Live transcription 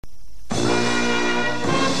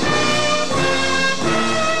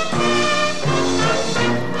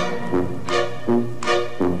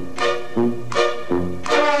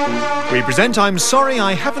present I'm Sorry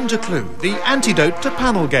I Haven't a Clue, the antidote to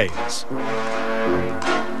panel games.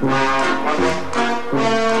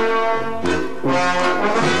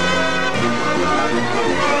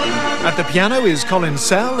 At the piano is Colin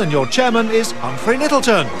Sell and your chairman is Humphrey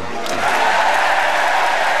Littleton.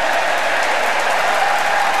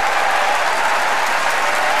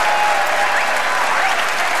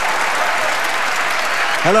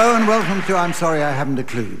 Hello and welcome to I'm Sorry I Haven't a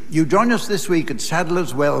Clue. You join us this week at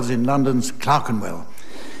Sadler's Wells in London's Clerkenwell.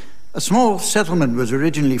 A small settlement was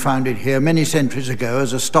originally founded here many centuries ago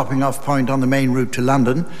as a stopping-off point on the main route to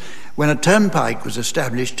London, when a turnpike was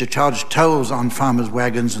established to charge tolls on farmers'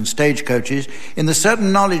 wagons and stagecoaches, in the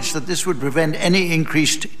certain knowledge that this would prevent any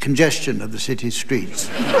increased congestion of the city's streets.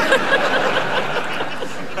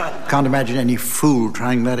 Can't imagine any fool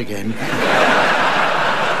trying that again.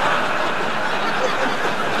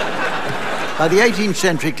 By the 18th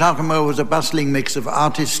century, Clerkenwell was a bustling mix of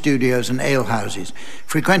artist studios and alehouses,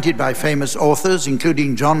 frequented by famous authors,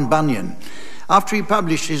 including John Bunyan. After he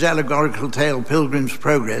published his allegorical tale, Pilgrim's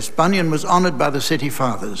Progress, Bunyan was honoured by the city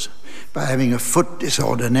fathers by having a foot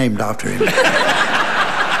disorder named after him.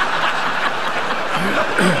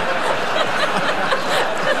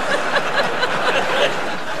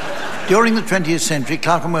 During the 20th century,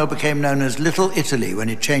 Clerkenwell became known as Little Italy when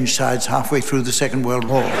it changed sides halfway through the Second World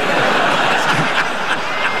War.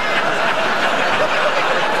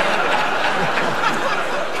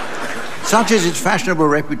 Such is its fashionable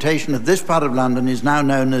reputation that this part of London is now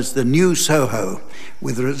known as the New Soho,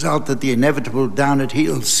 with the result that the inevitable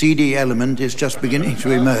down-at-heel seedy element is just beginning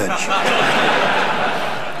to emerge.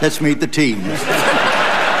 Let's meet the teams.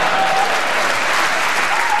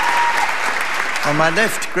 On my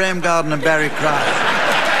left, Graham Garden and Barry Cryer.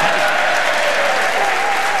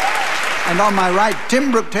 And on my right,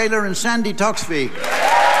 Tim Brooke-Taylor and Sandy Toxvig.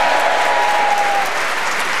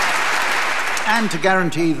 And to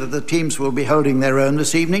guarantee that the teams will be holding their own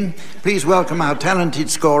this evening, please welcome our talented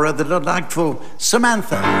scorer, the delightful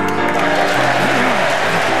Samantha.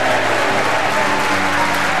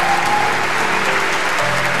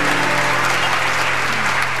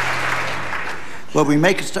 Well, we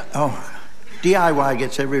make a start. Oh, DIY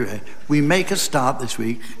gets everywhere. We make a start this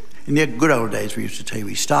week. In the good old days, we used to say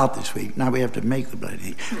we start this week. Now we have to make the bloody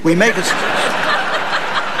thing. We make a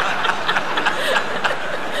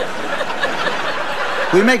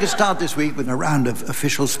We make a start this week with a round of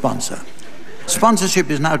official sponsor. Sponsorship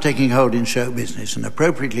is now taking hold in show business, and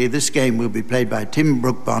appropriately this game will be played by Tim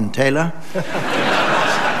Brookbond-Taylor,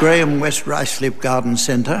 Graham West Ruislip Garden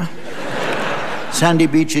Centre, Sandy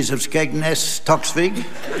Beaches of Skegness Toxvig,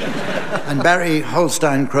 and Barry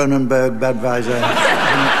Holstein Cronenberg Budweiser,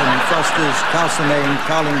 Foster's, Castlemaine,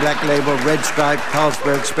 Carling Black Label, Red Stripe,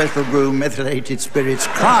 Carlsberg Special Brew, Methylated Spirits,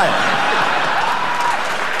 Cryer.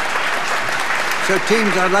 So,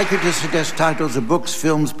 teams, I'd like you to suggest titles of books,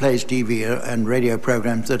 films, plays, TV, and radio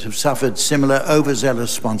programs that have suffered similar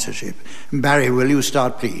overzealous sponsorship. Barry, will you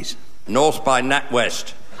start, please? North by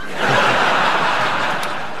NatWest.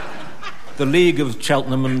 The League of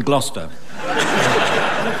Cheltenham and Gloucester.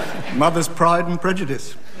 Mother's Pride and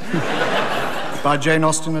Prejudice. By Jane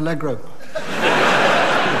Austen Allegro.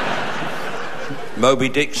 Moby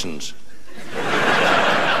Dixon's.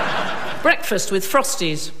 Breakfast with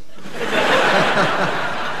Frosties.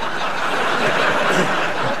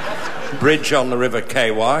 Bridge on the River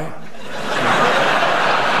KY.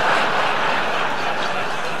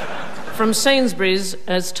 From Sainsbury's,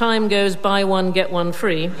 as time goes buy one, get one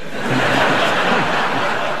free.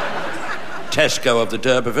 Tesco of the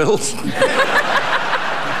D'Urbervilles.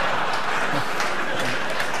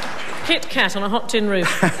 Kit Kat on a hot tin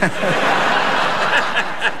roof.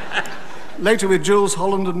 Later with Jules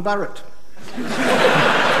Holland and Barrett.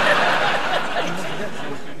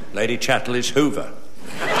 Lady Chatterley's Hoover.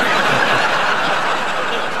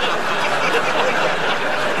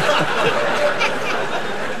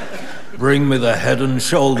 Bring me the head and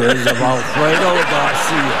shoulders of Alfredo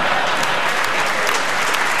Garcia.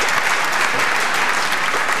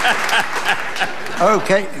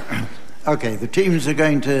 Okay, the teams are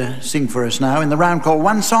going to sing for us now in the round called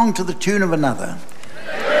One Song to the Tune of Another.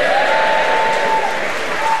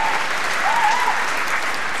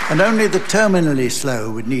 And only the terminally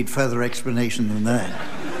slow would need further explanation than that.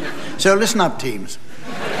 So listen up, teams.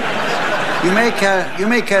 You may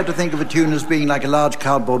care to think of a tune as being like a large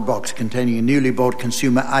cardboard box containing a newly bought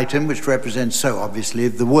consumer item which represents so obviously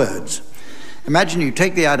the words. Imagine you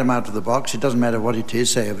take the item out of the box, it doesn't matter what it is,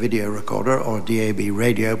 say a video recorder or DAB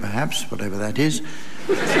radio perhaps, whatever that is.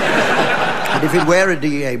 But if it were a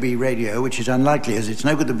DAB radio, which is unlikely, as it's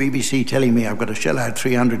no good the BBC telling me I've got to shell out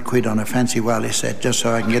 300 quid on a fancy wireless set just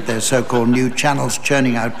so I can get their so-called new channels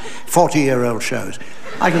churning out 40-year-old shows.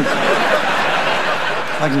 I can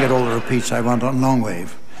get all the repeats I want on long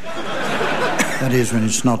wave. That is, when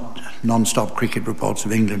it's not non-stop cricket reports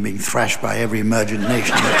of England being thrashed by every emergent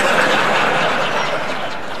nation.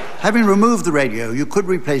 Having removed the radio, you could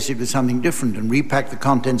replace it with something different and repack the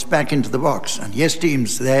contents back into the box. And yes,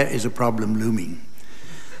 teams, there is a problem looming.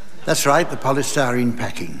 That's right, the polystyrene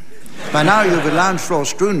packing. By now, you have a lounge floor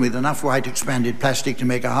strewn with enough white expanded plastic to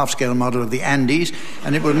make a half-scale model of the Andes,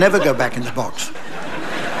 and it will never go back in the box.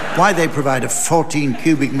 Why they provide a 14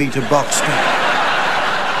 cubic metre box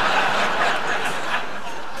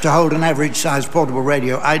to hold an average-sized portable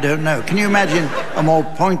radio, I don't know. Can you imagine a more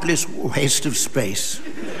pointless waste of space?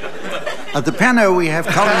 At the piano, we have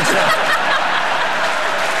Colin...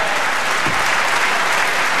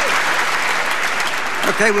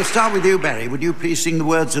 OK, we'll start with you, Barry. Would you please sing the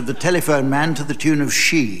words of The Telephone Man to the tune of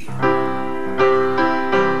She?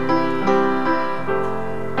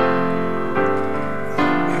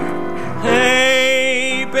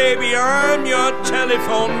 Hey, baby, I'm your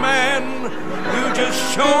telephone man. You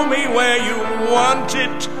just show me where you want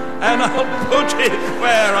it, and I'll put it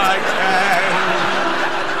where I can.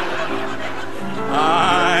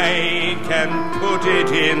 I can put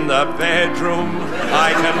it in the bedroom,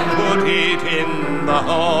 I can put it in the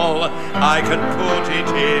hall, I can put it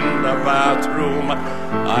in the bathroom,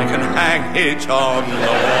 I can hang it on the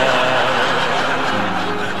wall.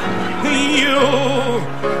 You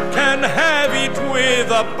can have it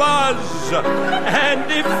with a buzz,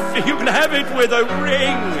 and if you can have it with a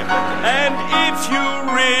ring, and if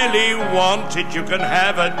you really want it, you can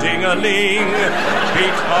have a ding-a-ling,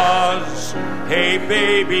 because... Hey,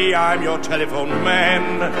 baby, I'm your telephone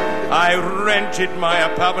man. I rented my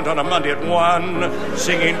apartment on a Monday at 1,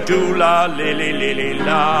 singing doo-la,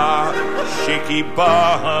 li-li-li-li-la, shaky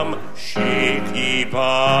bum, shaky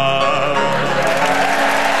bum.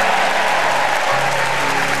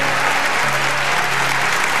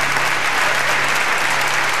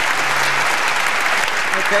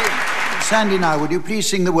 Okay, Sandy, now, would you please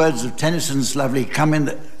sing the words of Tennyson's lovely Come in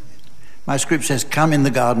the... My script says, Come in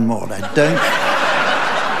the Garden Maud. I don't...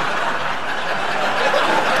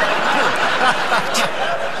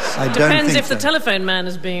 Depends if the telephone man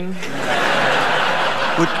has been.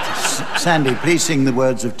 Would Sandy please sing the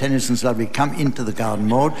words of Tennyson's lovely Come into the Garden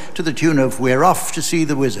Maud to the tune of We're Off to See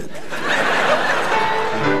the Wizard.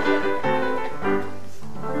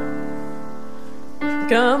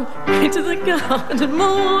 Come into the garden,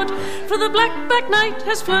 Maud, for the black night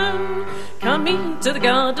has flown. Come into the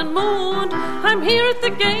garden, Maud, I'm here at the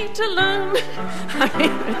gate alone. I'm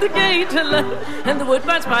here at the gate alone, and the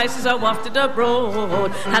woodbine spices are wafted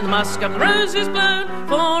abroad, and the musk of the rose is blown,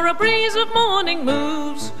 for a breeze of morning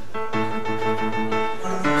moves.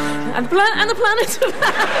 And the planets of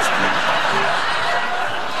that.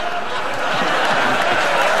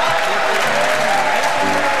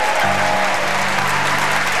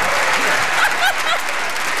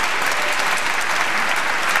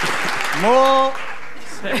 More.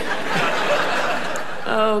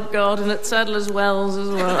 Oh, God, and at Sadler's Wells as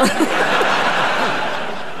well.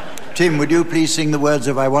 Tim, would you please sing the words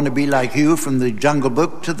of I Want to Be Like You from the Jungle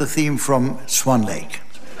Book to the theme from Swan Lake?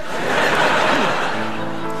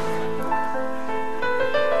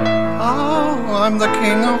 Oh, I'm the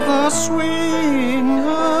king of the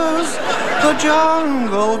swingers, the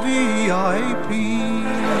jungle VIP.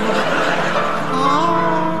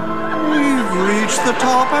 I've reached the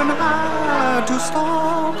top and had to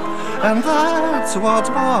stop, and that's what's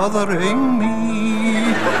bothering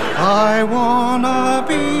me. I wanna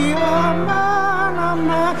be a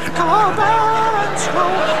man, come and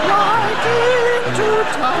stroll right into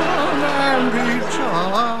town and be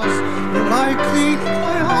just like the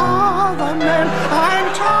other men. I'm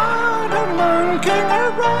tired of monkeying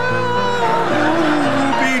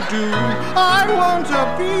around. Be-doo, I want to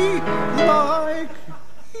be like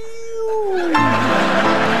you.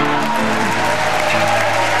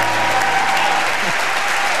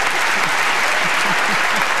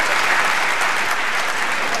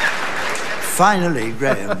 Finally,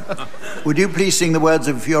 Graham, would you please sing the words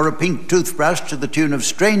of You're a Pink Toothbrush to the tune of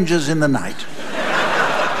Strangers in the Night?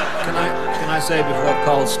 Can I say before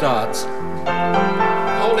Cole starts?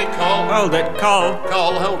 Hold it, Cole. Hold it, Cole.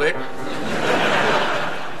 Cole, hold it.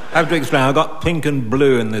 I have to explain, I've got pink and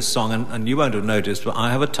blue in this song, and you won't have noticed, but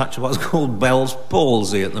I have a touch of what's called Bell's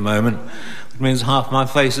palsy at the moment, which means half my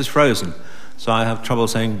face is frozen. So I have trouble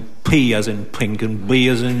saying P as in pink and B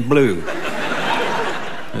as in blue.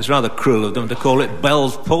 It's rather cruel of them to call it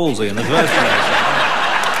Bell's palsy in the first place.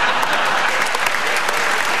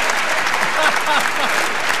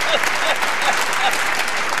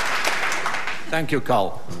 Thank you,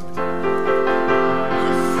 Col.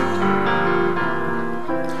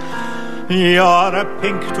 You're a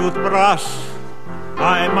pink toothbrush,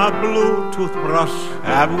 I'm a blue toothbrush.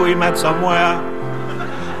 Have we met somewhere?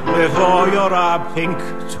 Before you're a pink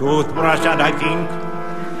toothbrush, and I think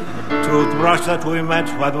toothbrush that we met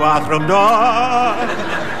by the bathroom door.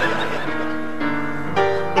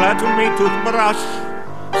 Glad to meet toothbrush,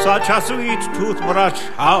 such a sweet toothbrush.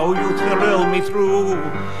 How you thrill me through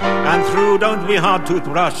and through. Don't be hard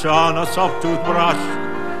toothbrush on a soft toothbrush,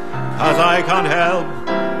 'cause I can't help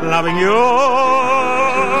loving you.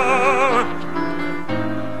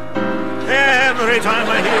 Every time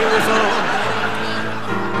I hear you whistle,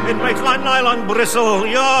 it makes my nylon bristle.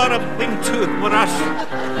 You're a pink toothbrush,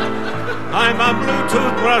 I'm a blue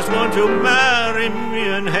toothbrush. Won't you marry me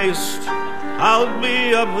in haste? I'll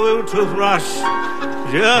be a blue toothbrush,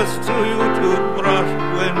 just to you toothbrush,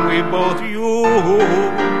 when we both use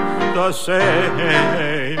the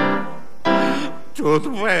same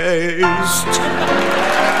toothpaste.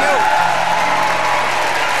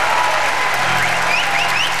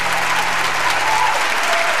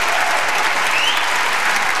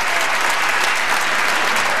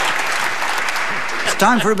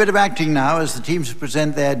 Time for a bit of acting now as the teams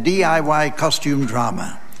present their DIY costume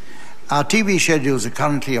drama. Our TV schedules are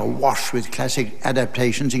currently awash with classic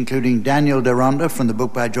adaptations, including Daniel Deronda from the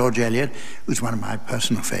book by George Eliot, who's one of my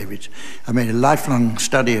personal favourites. I made a lifelong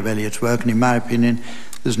study of Eliot's work, and in my opinion,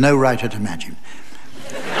 there's no writer to match him.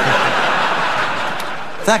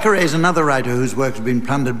 Thackeray is another writer whose work has been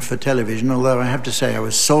plundered for television, although I have to say I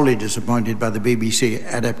was sorely disappointed by the BBC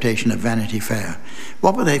adaptation of Vanity Fair.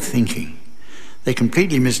 What were they thinking? They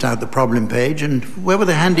completely missed out the problem page, and where were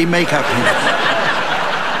the handy makeup hints?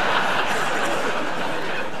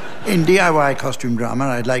 In DIY costume drama,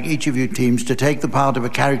 I'd like each of you teams to take the part of a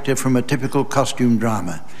character from a typical costume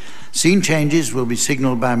drama. Scene changes will be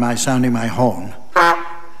signalled by my sounding my horn.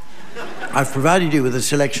 I've provided you with a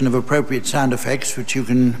selection of appropriate sound effects which you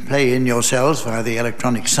can play in yourselves via the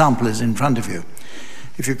electronic samplers in front of you.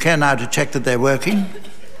 If you care now to check that they're working.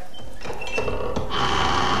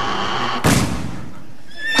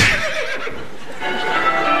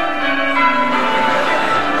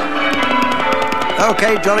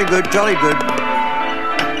 Okay, jolly good, jolly good.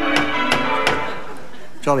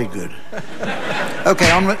 Jolly good.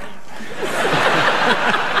 Okay, on with...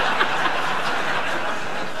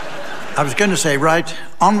 I was going to say, right,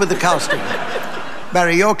 on with the casting.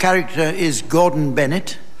 Barry, your character is Gordon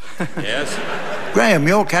Bennett. Yes. Graham,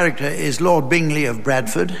 your character is Lord Bingley of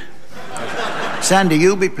Bradford. Sandy,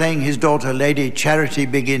 you'll be playing his daughter, Lady Charity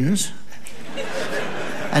Begins.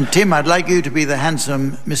 And Tim, I'd like you to be the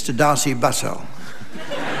handsome Mr. Darcy Bussell.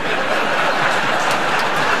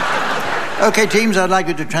 Okay, teams, I'd like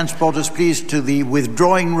you to transport us, please, to the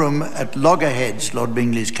withdrawing room at Loggerheads, Lord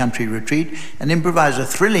Bingley's country retreat, and improvise a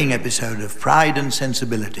thrilling episode of Pride and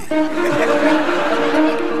Sensibility.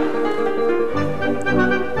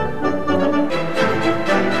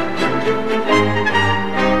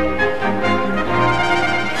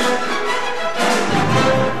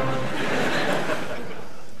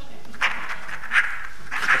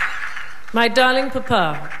 My darling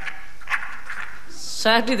Papa,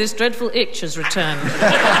 sadly this dreadful itch has returned.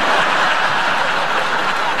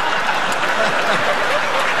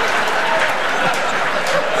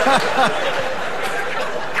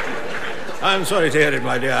 I'm sorry to hear it,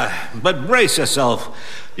 my dear, but brace yourself.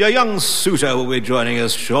 Your young suitor will be joining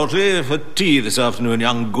us shortly for tea this afternoon,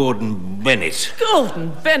 young Gordon Bennett.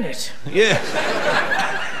 Gordon Bennett? Yes.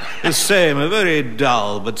 The same, a very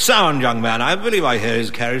dull but sound young man. I believe I hear his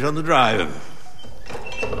carriage on the drive.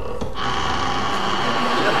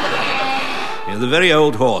 He's a very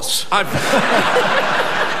old horse.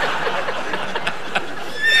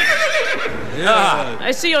 Yeah.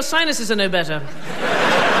 I see your sinuses are no better.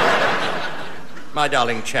 My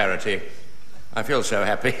darling Charity, I feel so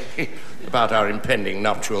happy about our impending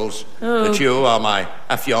nuptials, that you are my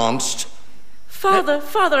affianced. Father,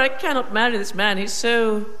 I cannot marry this man. He's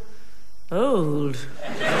so old.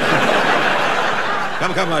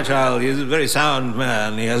 Come, my child. He's a very sound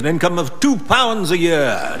man. He has an income of £2 a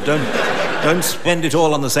year. Don't spend it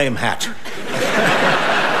all on the same hat.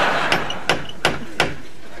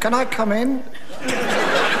 Can I come in?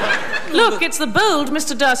 Look, it's the bold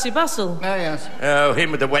Mr. Darcy Bussell. Oh, yes. Oh,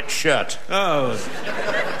 him with the wet shirt. Oh.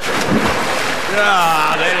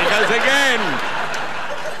 There he goes again.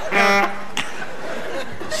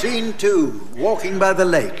 Scene 2, walking by the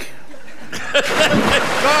lake.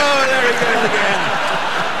 Oh, there he goes again.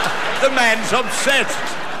 The man's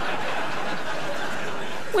obsessed.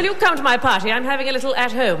 Will you come to my party? I'm having a little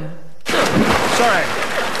at-home. Sorry,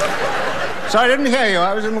 I didn't hear you.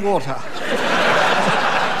 I was in the water.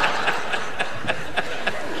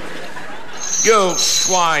 You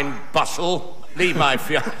swine bustle. Leave my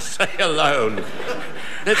fiancé alone.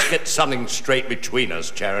 Let's get something straight between us,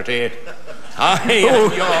 Charity. I am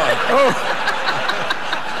yours. Oh.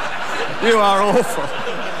 You are awful.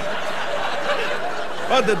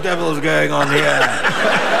 What the devil's going on here?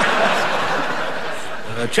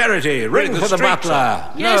 Charity, ring for the butler.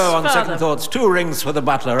 Yes, no, on Father. second thoughts, 2 rings for the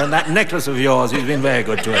butler, and that necklace of yours, he's been very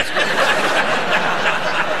good to us.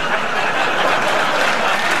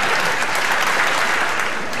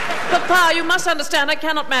 Papa, you must understand I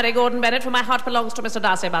cannot marry Gordon Bennett, for my heart belongs to Mr.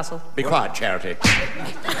 Darcy Bustle. Be quiet, Charity.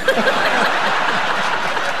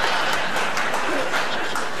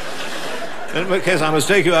 In case I must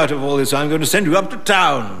take you out of all this, I'm going to send you up to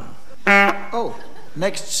town. Oh,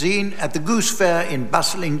 next scene at the Goose Fair in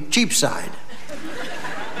bustling Cheapside.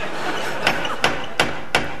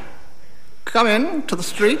 Come in to the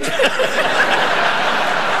street.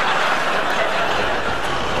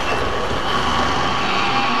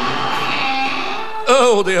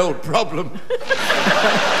 Oh, the old problem.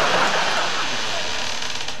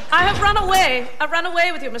 I have run away. I've run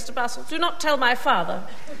away with you, Mr. Bustle. Do not tell my father.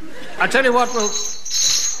 I tell you what, we'll...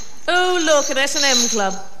 Oh, look, an S&M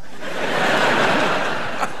club.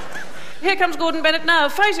 Here comes Gordon Bennett now.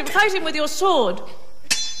 Fight him with your sword.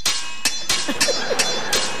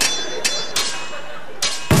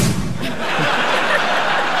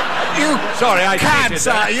 You... Sorry, I cad, cheated.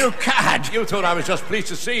 sir, you cad. You thought I was just pleased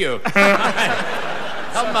to see you.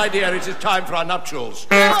 Come, my dear, it is time for our nuptials.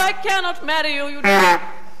 No, I cannot marry you. You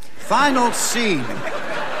Final scene.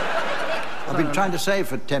 I've been trying to say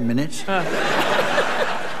for 10 minutes.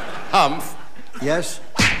 Humph. Yes?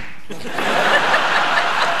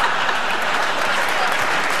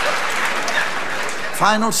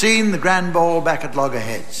 Final scene, the grand ball back at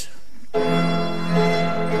Loggerheads.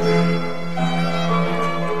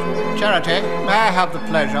 Charity, may I have the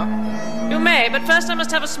pleasure? You may, but first I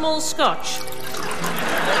must have a small scotch.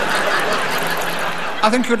 I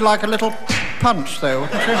think you'd like a little punch, though,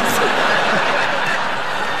 wouldn't you?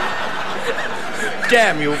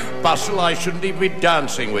 Damn you, Bustle, I shouldn't even be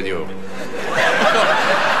dancing with you.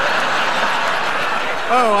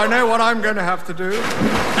 Oh, I know what I'm going to have to do.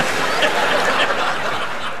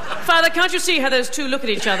 Father, can't you see how those two look at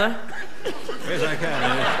each other? Yes, I can.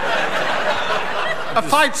 A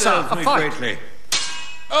fight, sir, a fight. Greatly.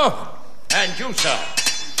 Oh, and you, sir.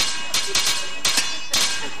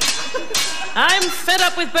 I'm fed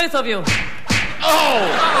up with both of you. Oh!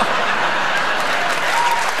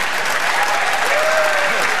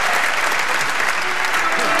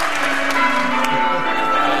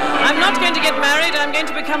 I'm not going to get married. I'm going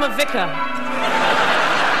to become a vicar.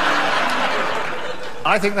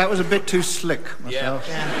 I think that was a bit too slick myself.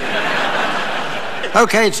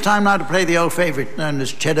 Okay, it's time now to play the old favourite known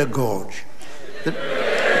as Cheddar Gorge.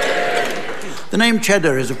 The name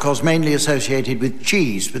cheddar is, of course, mainly associated with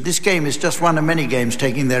cheese, but this game is just one of many games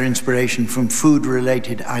taking their inspiration from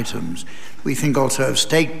food-related items. We think also of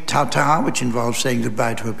steak tartare, which involves saying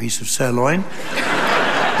goodbye to a piece of sirloin.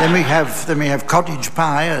 Then we have cottage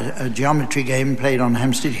pie, a geometry game played on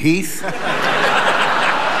Hampstead Heath.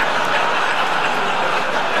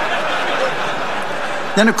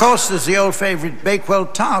 Then, of course, there's the old favourite Bakewell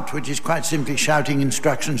tart, which is quite simply shouting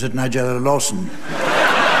instructions at Nigella Lawson.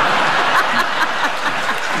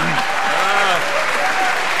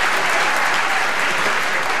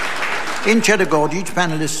 In Cheddar Gorge, each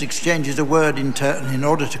panelist exchanges a word in turn in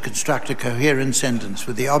order to construct a coherent sentence,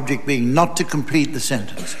 with the object being not to complete the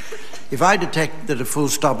sentence. If I detect that a full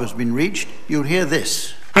stop has been reached, you'll hear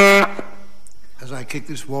this as I kick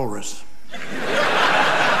this walrus.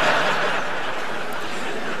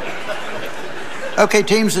 Okay,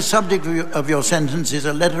 teams, the subject of your sentence is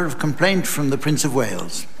a letter of complaint from the Prince of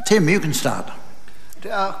Wales. Tim, you can start.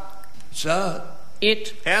 Sir,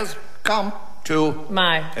 It has Come, to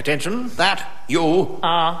my Attention. that you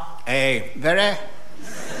are A very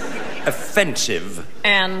offensive,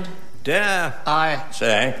 and dare I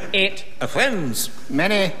say, it offends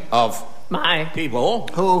many of my people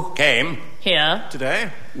who came here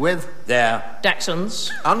today with their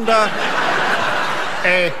Daxons under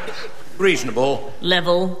a reasonable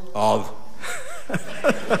level of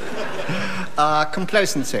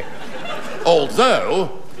complacency.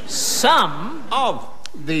 although some of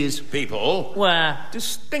These people were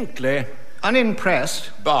distinctly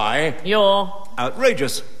unimpressed by your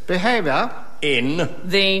outrageous behaviour in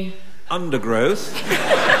the undergrowth.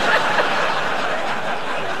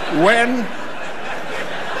 When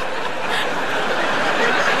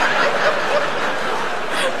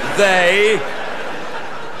they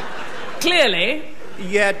Clearly,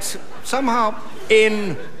 yet somehow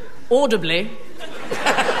in audibly,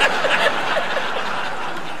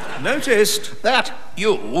 Noticed that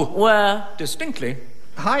you were distinctly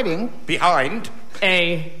hiding behind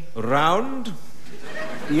a round,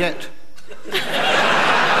 yet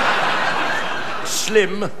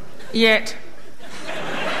slim yet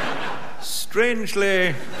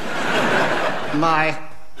strangely my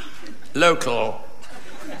local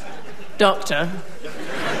doctor,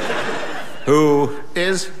 who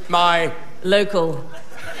is my local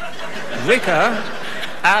vicar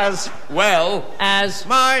as well as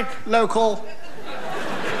my local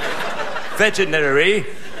veterinary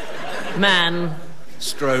man,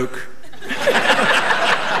 stroke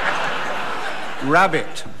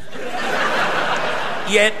rabbit.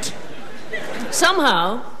 Yet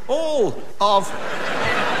somehow all of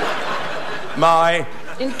my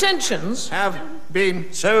intentions have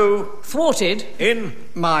been so thwarted in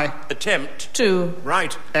my attempt to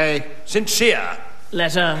write a sincere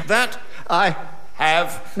letter that I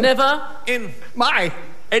have never in my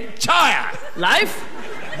entire life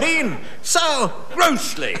been so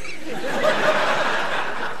grossly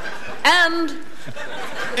and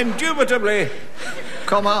indubitably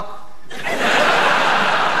comma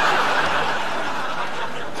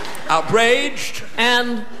outraged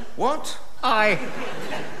and what I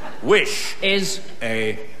wish is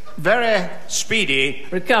a very speedy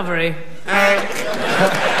recovery.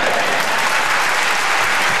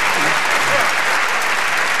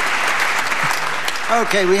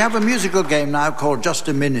 Okay, we have a musical game now called Just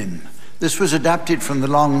a Minute. This was adapted from the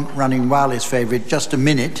long-running wireless favourite Just a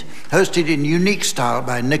Minute, hosted in unique style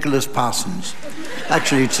by Nicholas Parsons.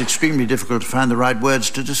 Actually, it's extremely difficult to find the right words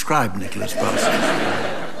to describe Nicholas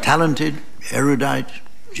Parsons. Talented, erudite,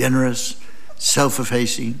 generous,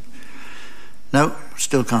 self-effacing. No,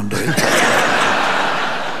 still can't do it.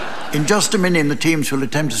 In Just a Minute, the teams will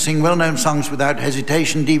attempt to sing well-known songs without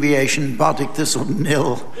hesitation, deviation, Bartik Thistle,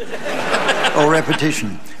 nil, or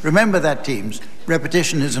repetition. Remember that, teams.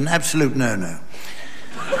 Repetition is an absolute no-no.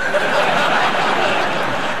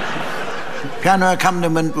 Piano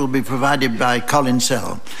accompaniment will be provided by Colin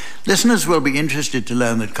Sell. Listeners will be interested to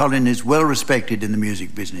learn that Colin is well respected in the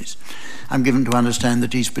music business. I'm given to understand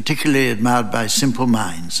that he's particularly admired by simple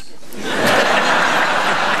minds.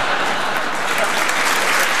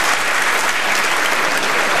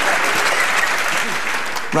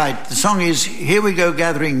 Right, the song is Here We Go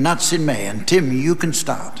Gathering Nuts in May, and Tim, you can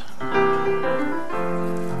start.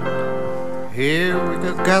 Here we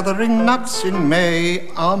go gathering nuts in May,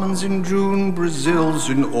 almonds in June, Brazils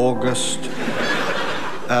in August.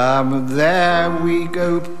 There we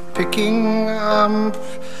go picking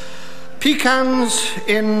pecans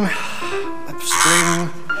in spring.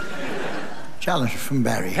 Challenge from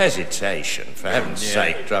Barry. hesitation, for heaven's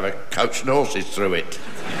sake, to have a coach and horses through it.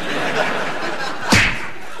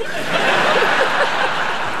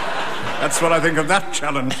 That's what I think of that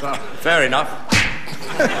challenge, sir. Fair enough.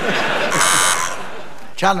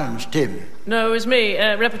 Challenge, Tim. No, it was me.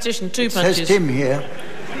 Repetition, two punches. Says Tim here.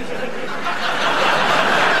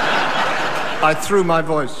 I threw my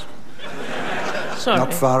voice. Sorry.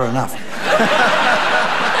 Not far enough.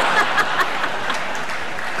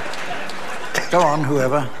 Go on,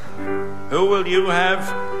 whoever. Who will you have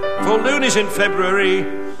for loonies in February,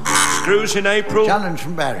 screws in April? Challenge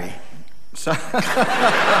from Barry.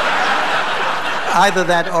 Either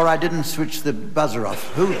that or I didn't switch the buzzer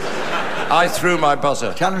off. Who? I threw my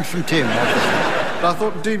buzzer. Challenge from Tim. I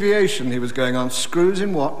thought deviation he was going on. Screws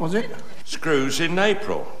in what, was it? Screws in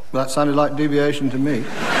April. Well, that sounded like deviation to me.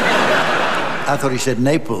 I thought he said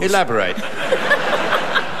Naples. Elaborate.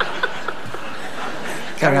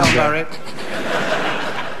 Carry on, Barry.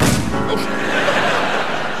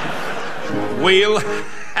 We'll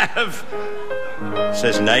have...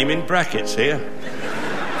 says name in brackets here.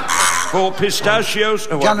 For pistachios...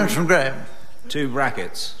 Oh, Challenge from Graham. 2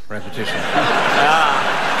 brackets. Repetition.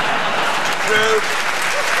 True.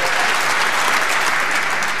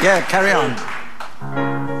 Yeah, carry on.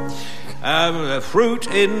 Fruit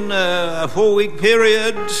in a 4-week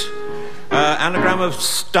period. Anagram of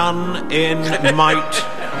stun in might.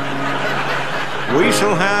 We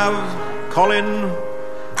shall have Colin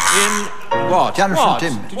in what? Challenge What? from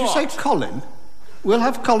Tim. Did you say Colin? We'll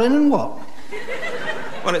have Colin and what?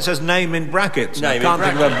 Well, it says name in brackets. Name I in can't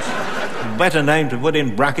think brackets. of a better name to put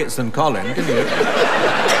in brackets than Colin, can you?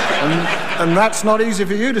 And that's not easy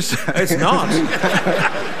for you to say. It's not.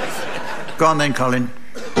 Go on then, Colin.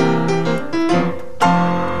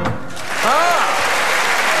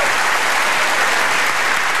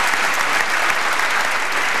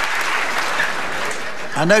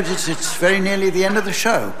 I notice it's very nearly the end of the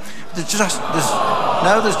show. There's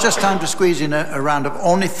just time to squeeze in a round of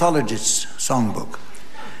ornithologists' songbook.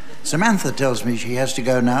 Samantha tells me she has to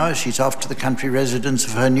go now as she's off to the country residence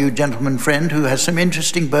of her new gentleman friend who has some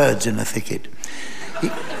interesting birds in a thicket.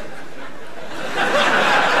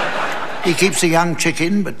 He keeps a young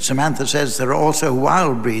chicken, but Samantha says there are also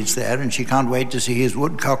wild breeds there and she can't wait to see his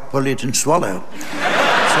woodcock, pullet and swallow.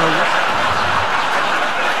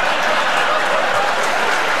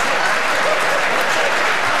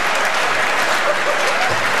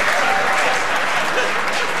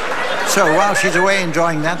 So while she's away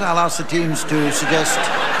enjoying that, I'll ask the teams to suggest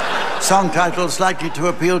song titles likely to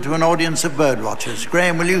appeal to an audience of birdwatchers.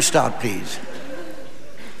 Graham, will you start, please?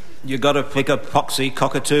 You got to pick a poxy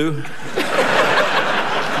cockatoo.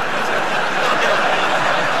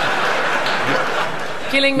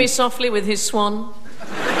 Killing me softly with his swan.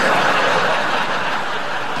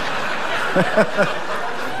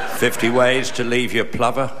 50 ways to leave your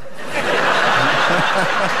plover.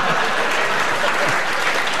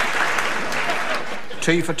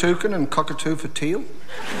 Tea for toucan and cockatoo for teal.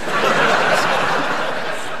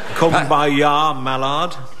 Kumbaya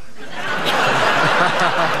mallard.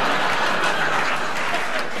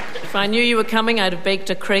 If I knew you were coming, I'd have baked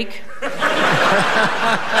a creek.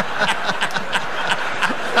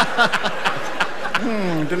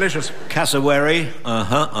 Delicious. Cassowary.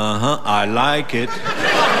 I like it.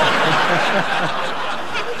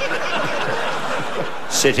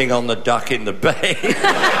 Sitting on the duck in the bay.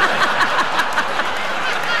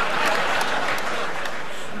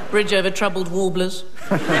 Bridge over troubled warblers.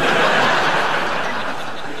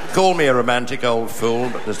 Call me a romantic old fool,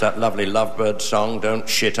 but there's that lovely lovebird song, Don't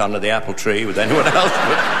Shit Under the Apple Tree with anyone else but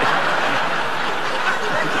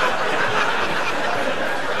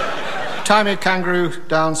me. Tie me a kangaroo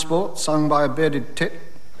down sport, sung by a bearded tit.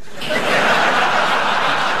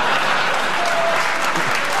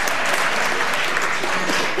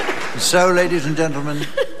 So, ladies and gentlemen,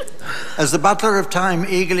 as the butler of time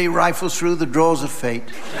eagerly rifles through the drawers of fate,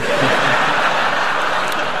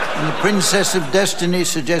 and the princess of destiny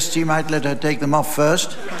suggests he might let her take them off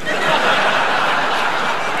first,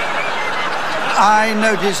 I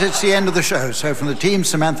notice it's the end of the show. So from the team,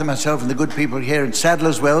 Samantha, myself, and the good people here at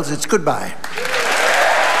Sadler's Wells, it's goodbye.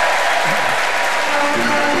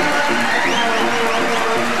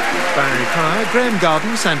 Barry Cryer, Graham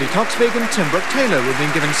Garden, Sandy Toksvig and Tim Brooke Taylor were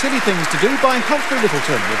being given silly things to do by Humphrey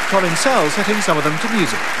Littleton, with Colin Sell setting some of them to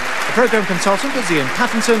music. The programme consultant was Ian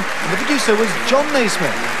Pattinson and the producer was John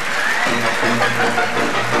Naismith.